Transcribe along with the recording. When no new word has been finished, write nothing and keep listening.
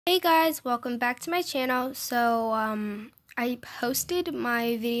Hey guys, welcome back to my channel. So I posted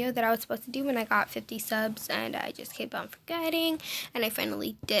my video that I was supposed to do when I got 50 subs, and I just kept on forgetting, and I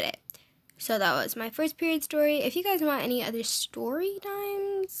finally did it. So that was my first period story. If you guys want any other story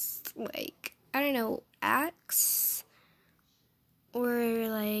times, like, I don't know, acts or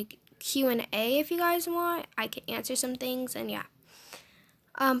like Q&A, if you guys want, I can answer some things, and yeah.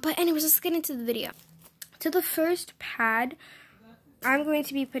 But anyways, let's get into the video. So the first pad I'm going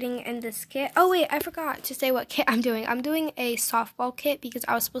to be putting in this kit. Oh wait, I forgot to say what kit I'm doing. I'm doing a softball kit because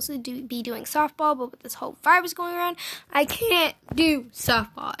I was supposed to be doing softball, but with this whole virus going around, I can't do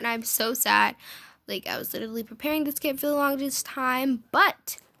softball, and I'm so sad. Like, I was literally preparing this kit for the longest time,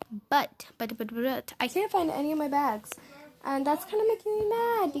 but I can't find any of my bags, and that's kind of making me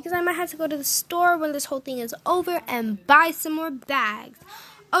mad because I might have to go to the store when this whole thing is over and buy some more bags.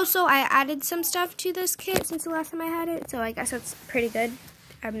 Also, I added some stuff to this kit since the last time I had it, so I guess that's pretty good.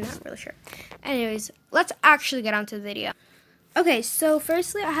 I'm not really sure. Anyways, let's actually get on to the video. Okay, so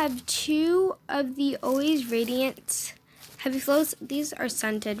firstly, I have two of the Always Radiant Heavy Flows. These are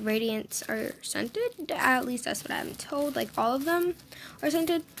scented. Radiants are scented. At least that's what I'm told. Like, all of them are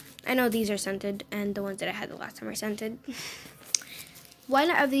scented. I know these are scented, and the ones that I had the last time are scented.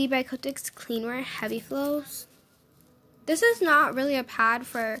 One of the Bicotix Cleanwear Heavy Flows. This is not really a pad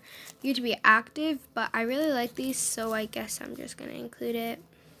for you to be active, but I really like these, so I guess I'm just going to include it.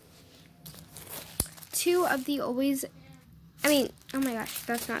 Two of the Always, oh my gosh,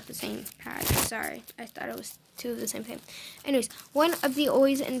 that's not the same pad. Sorry, I thought it was two of the same thing. Anyways, one of the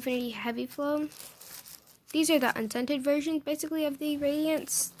Always Infinity Heavy Flow. These are the unscented versions, basically, of the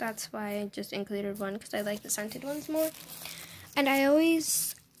Radiants. That's why I just included one, because I like the scented ones more. And I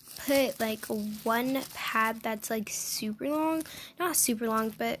always put like one pad that's like super long, not super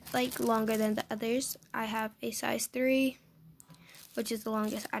long, but like longer than the others. I have a size 3, which is the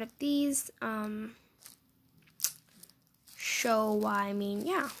longest out of these. Show why,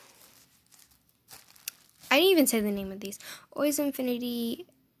 yeah. I didn't even say the name of these. Always Infinity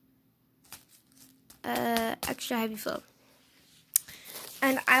Extra Heavy Flow.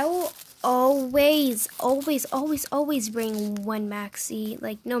 And I will always bring one maxi,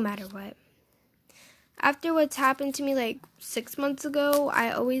 like, no matter what. After what's happened to me like 6 months ago,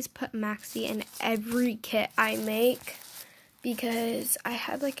 I always put maxi in every kit I make because I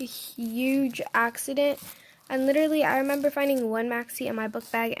had like a huge accident, and literally I remember finding one maxi in my book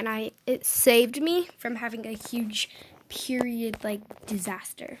bag, and it saved me from having a huge period like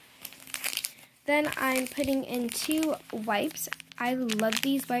disaster. Then I'm putting in 2 wipes. I love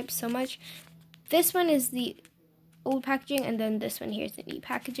these wipes so much. This one is the old packaging, and then this one here is the new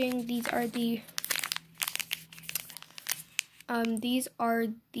packaging. These are the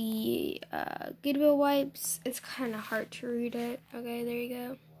Goodwill wipes. It's kind of hard to read it. Okay, there you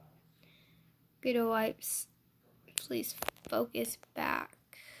go. Goodwill wipes. Please focus back.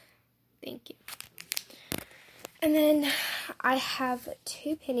 Thank you. And then I have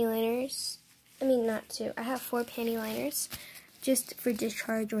 2 panty liners. Not 2. I have 4 panty liners, just for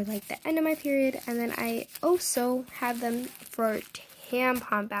discharge or like the end of my period. And then I also have them for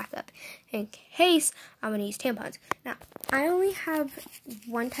tampon backup in case I'm gonna use tampons. Now, I only have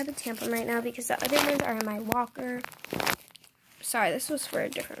one type of tampon right now because the other ones are in my walker. Sorry, this was for a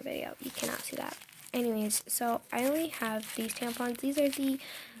different video. You cannot see that. Anyways, so I only have these tampons. These are the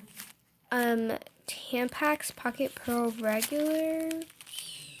Tampax Pocket Pearl Regular.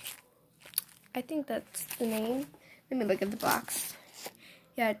 I think that's the name. Let me look at the box.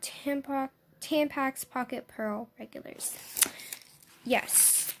 Yeah, Tampax Pocket Pearl Regulars.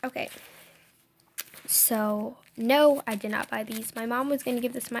 Yes. Okay. So, no, I did not buy these. My mom was going to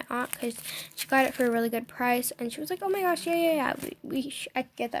give this to my aunt because she got it for a really good price. And she was like, oh my gosh, yeah. I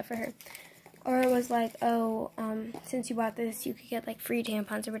could get that for her. Or it was like, oh, since you bought this, you could get like free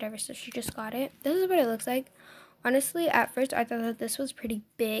tampons or whatever. So she just got it. This is what it looks like. Honestly, at first, I thought that this was pretty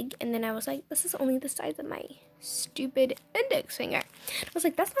big, and then I was like, this is only the size of my stupid index finger. I was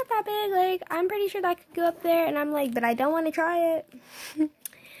like, that's not that big, like, I'm pretty sure that could go up there, and I'm like, but I don't want to try it.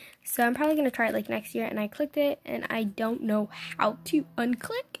 So I'm probably going to try it, like, next year, and I clicked it, and I don't know how to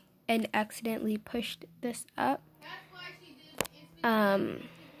unclick, and accidentally pushed this up. Oh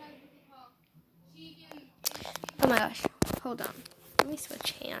my gosh, hold on. Let me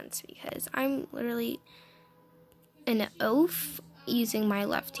switch hands, because I'm literally an oaf using my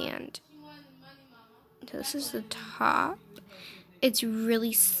left hand. So this is the top. It's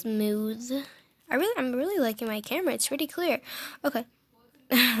really smooth. I'm really liking my camera. It's pretty clear. Okay.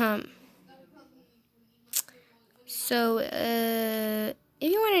 So if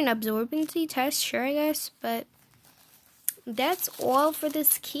you want an absorbency test, sure, I guess, but that's all for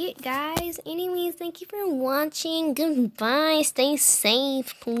this kit, guys. Anyways, thank you for watching. Goodbye. Stay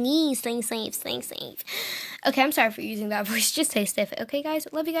safe. Please stay safe. Stay safe. Okay, I'm sorry for using that voice. Just stay safe. Okay, guys.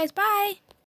 Love you guys. Bye.